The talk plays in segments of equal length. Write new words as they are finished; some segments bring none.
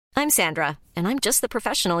I'm Sandra, and I'm just the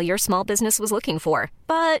professional your small business was looking for.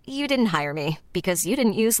 But you didn't hire me because you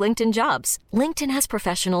didn't use LinkedIn Jobs. LinkedIn has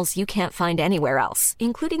professionals you can't find anywhere else,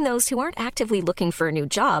 including those who aren't actively looking for a new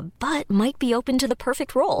job, but might be open to the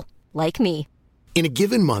perfect role, like me. In a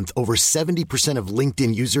given month, over 70% of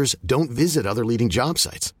LinkedIn users don't visit other leading job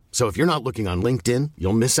sites. So if you're not looking on LinkedIn,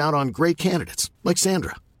 you'll miss out on great candidates like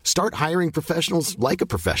Sandra. Start hiring professionals like a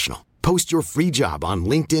professional. Post your free job on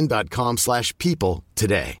linkedin.com/people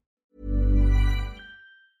today.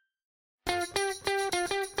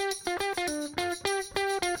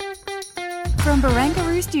 From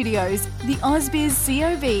Barangaroo Studios, the AusBiz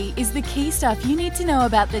COB is the key stuff you need to know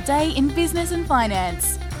about the day in business and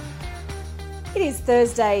finance. It is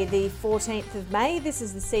Thursday, the 14th of May. This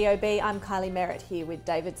is the COB. I'm Kylie Merritt here with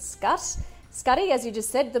David Scutt. Scuddy, as you just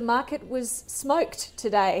said, the market was smoked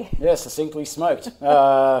today. Yeah, succinctly smoked.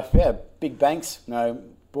 Big banks,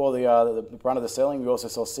 bore the brunt of the selling. We also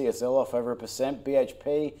saw CSL off over 1%.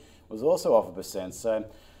 BHP was also off 1%. So,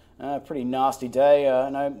 pretty nasty day.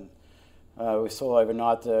 We saw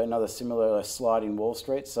overnight another similar slide in Wall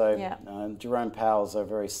Street. So, Jerome Powell's a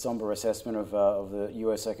very somber assessment of the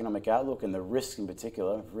US economic outlook and the risks in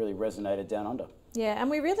particular really resonated down under. Yeah, and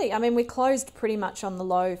we closed pretty much on the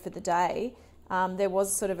low for the day. There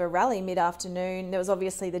was sort of a rally mid-afternoon. There was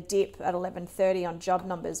obviously the dip at 11:30 on job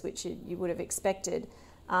numbers, which you would have expected.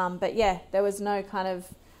 But yeah, there was no kind of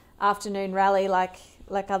afternoon rally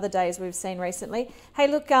like other days we've seen recently. Hey,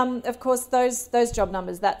 look, of course, those job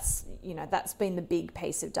numbers, that's been the big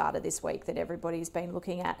piece of data this week that everybody's been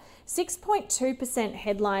looking at. 6.2%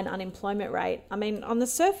 headline unemployment rate. I mean, on the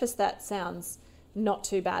surface, that sounds not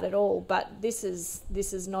too bad at all, but this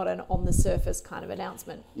is not an on the surface kind of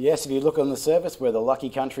announcement. Yes, if you look on the surface, we're the lucky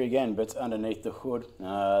country again, but underneath the hood,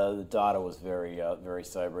 the data was very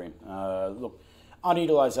sobering. Look,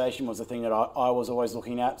 underutilisation was the thing that I was always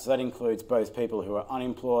looking at, so that includes both people who are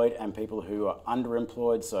unemployed and people who are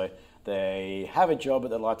underemployed, so they have a job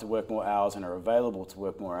but they'd like to work more hours and are available to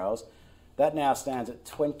work more hours. That now stands at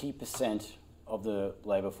 20% of the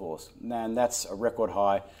labour force, and that's a record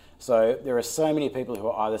high. So there are so many people who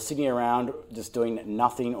are either sitting around just doing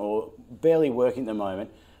nothing or barely working at the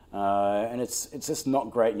moment, and it's just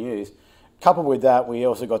not great news. Coupled with that, we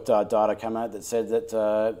also got data come out that said that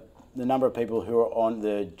the number of people who are on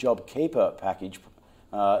the JobKeeper package,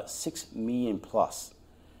 6 million plus.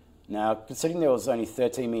 Now, considering there was only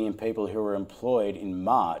 13 million people who were employed in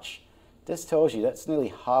March, this tells you that's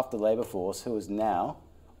nearly half the labour force who is now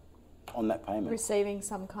on that payment. Receiving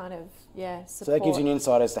some kind of, support. So that gives you an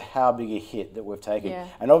insight as to how big a hit that we've taken. Yeah.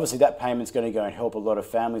 And obviously that payment's going to go and help a lot of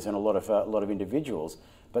families and a lot of individuals.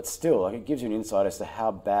 But still, it gives you an insight as to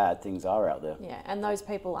how bad things are out there. Yeah, and those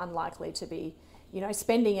people unlikely to be,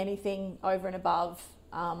 spending anything over and above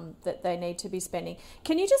that they need to be spending.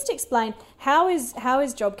 Can you just explain how is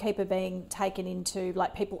JobKeeper being taken into,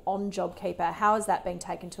 like people on JobKeeper, how is that being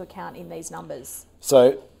taken into account in these numbers?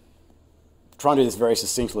 So, trying to do this very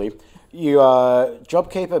succinctly,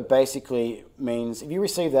 JobKeeper basically means if you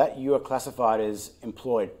receive that, you are classified as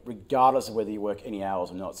employed, regardless of whether you work any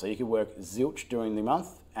hours or not. So you could work zilch during the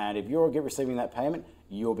month, and if you're receiving that payment,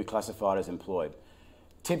 you'll be classified as employed.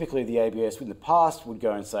 Typically, the ABS in the past would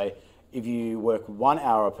go and say, if you work 1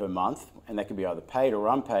 hour per month, and that could be either paid or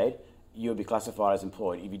unpaid, you'll be classified as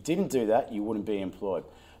employed. If you didn't do that, you wouldn't be employed.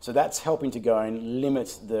 So that's helping to go and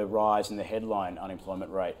limit the rise in the headline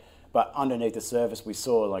unemployment rate. But underneath the surface, we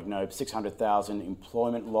saw 600,000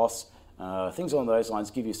 employment loss. Things along those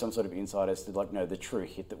lines give you some sort of insight as to the true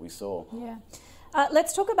hit that we saw. Yeah.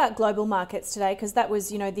 Let's talk about global markets today, because that was,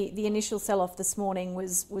 the initial sell-off this morning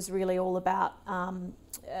was really all about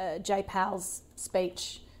Jay Powell's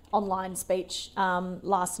online speech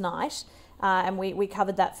last night. And we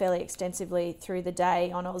covered that fairly extensively through the day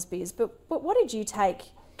on AusBiz. But what did you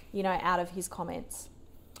take, out of his comments?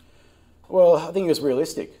 Well, I think it was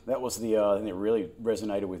realistic. That was the thing that really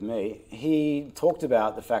resonated with me. He talked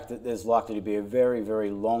about the fact that there's likely to be a very, very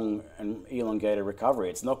long and elongated recovery.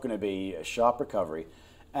 It's not going to be a sharp recovery.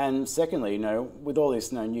 And secondly, with all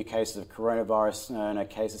these new cases of coronavirus,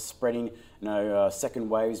 cases spreading, second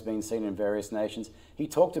waves being seen in various nations, he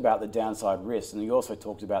talked about the downside risks, and he also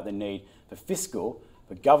talked about the need for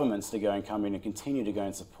governments to go and come in and continue to go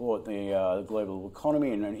and support the global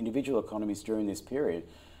economy and individual economies during this period.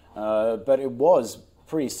 But it was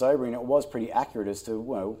pretty sobering. It was pretty accurate as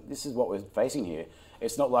to, this is what we're facing here.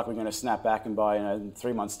 It's not like we're going to snap back and by in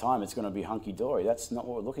 3 months' time it's going to be hunky-dory. That's not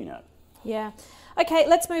what we're looking at. Yeah. Okay,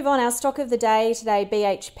 let's move on. Our stock of the day today,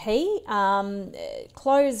 BHP,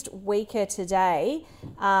 closed weaker today,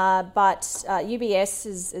 but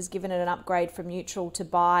UBS has given it an upgrade from neutral to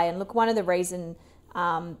buy. And look, one of the reasons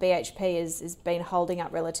BHP has been holding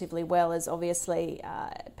up relatively well, as obviously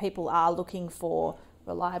people are looking for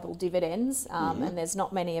reliable dividends, and there's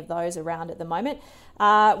not many of those around at the moment.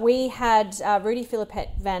 We had Rudi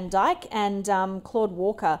Filapek-Van Dijk and Claude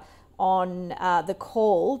Walker on the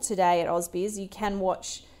call today at AusBiz. You can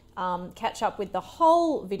catch up with the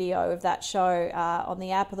whole video of that show on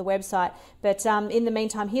the app or the website. But in the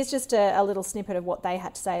meantime, here's just a little snippet of what they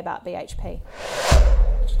had to say about BHP.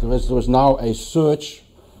 There is now a search,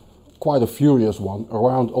 quite a furious one,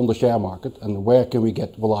 around on the share market and where can we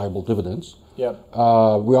get reliable dividends. Yep.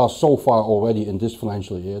 We are so far already in this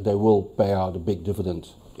financial year. They will pay out a big dividend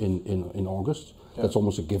in August. Yep. That's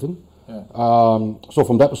almost a given. Yeah. So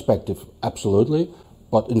from that perspective, absolutely.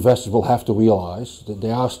 But investors will have to realize that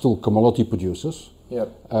they are still commodity producers.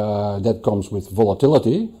 Yep. That comes with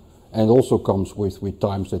volatility and also comes with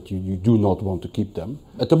times that you do not want to keep them.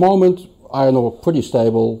 At the moment, iron ore pretty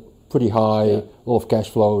stable, pretty high, a lot of cash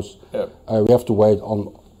flows. Yep. We have to wait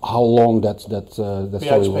on how long that story will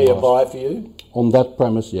BHP a last. buy for you? On that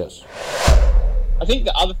premise, yes. I think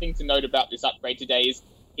the other thing to note about this upgrade today is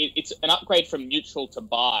it's an upgrade from neutral to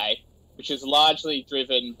buy, which is largely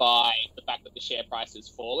driven by the fact that the share price has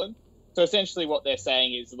fallen. So essentially what they're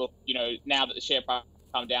saying is, look, now that the share price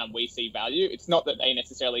has come down, we see value. It's not that they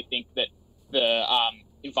necessarily think that the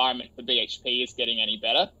environment for BHP is getting any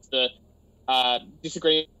better. The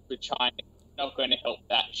disagreement with China is not going to help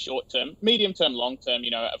that short term. Medium term, long term,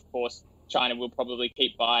 of course, China will probably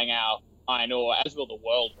keep buying our iron ore, as will the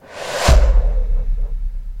world.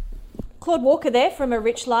 Claude Walker there from A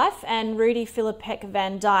Rich Life and Rudi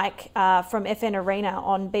Filapek-Van Dijk from FN Arena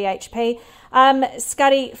on BHP.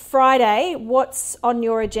 Scuddy, Friday, what's on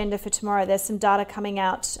your agenda for tomorrow? There's some data coming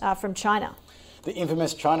out from China. The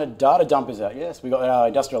infamous China data dump is out, yes. We've got our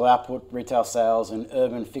industrial output, retail sales and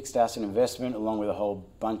urban fixed asset investment, along with a whole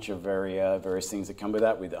bunch of various things that come with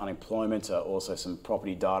that, with unemployment, also some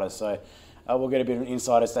property data. So we'll get a bit of an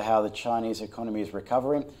insight as to how the Chinese economy is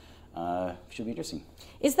recovering. Should be interesting.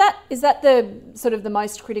 Is that the sort of the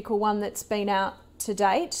most critical one that's been out to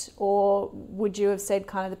date, or would you have said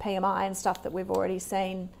kind of the PMI and stuff that we've already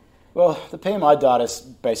seen? Well, the PMI data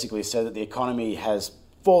basically said that the economy has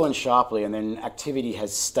fallen sharply and then activity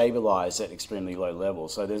has stabilised at extremely low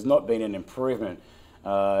levels. So there's not been an improvement.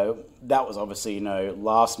 That was obviously,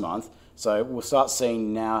 last month. So we'll start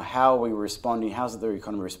seeing now how we're responding, how's the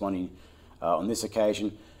economy responding on this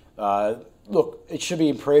occasion. Look, it should be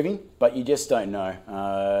improving, but you just don't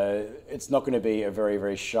know. It's not going to be a very,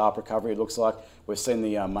 very sharp recovery, it looks like. We've seen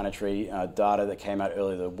the monetary data that came out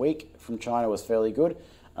earlier the week from China was fairly good,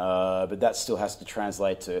 but that still has to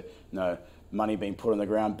translate to money being put on the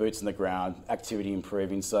ground, boots on the ground, activity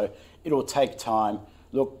improving. So it'll take time.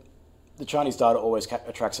 Look, the Chinese data always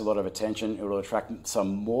attracts a lot of attention. It will attract some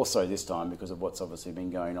more so this time because of what's obviously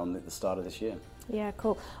been going on at the start of this year. Yeah,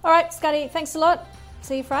 cool. All right, Scuddy, thanks a lot.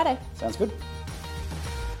 See you Friday. Sounds good.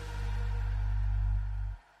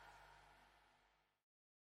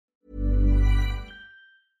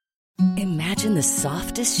 Imagine the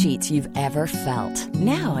softest sheets you've ever felt.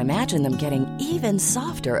 Now imagine them getting even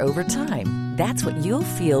softer over time. That's what you'll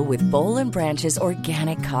feel with Boll & Branch's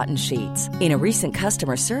organic cotton sheets. In a recent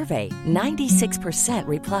customer survey, 96%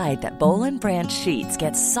 replied that Boll & Branch sheets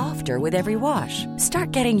get softer with every wash.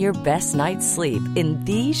 Start getting your best night's sleep in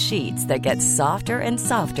these sheets that get softer and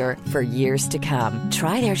softer for years to come.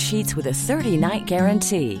 Try their sheets with a 30-night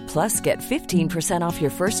guarantee. Plus, get 15% off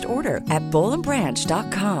your first order at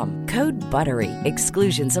bollandbranch.com. Code BUTTERY.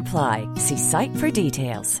 Exclusions apply. See site for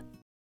details.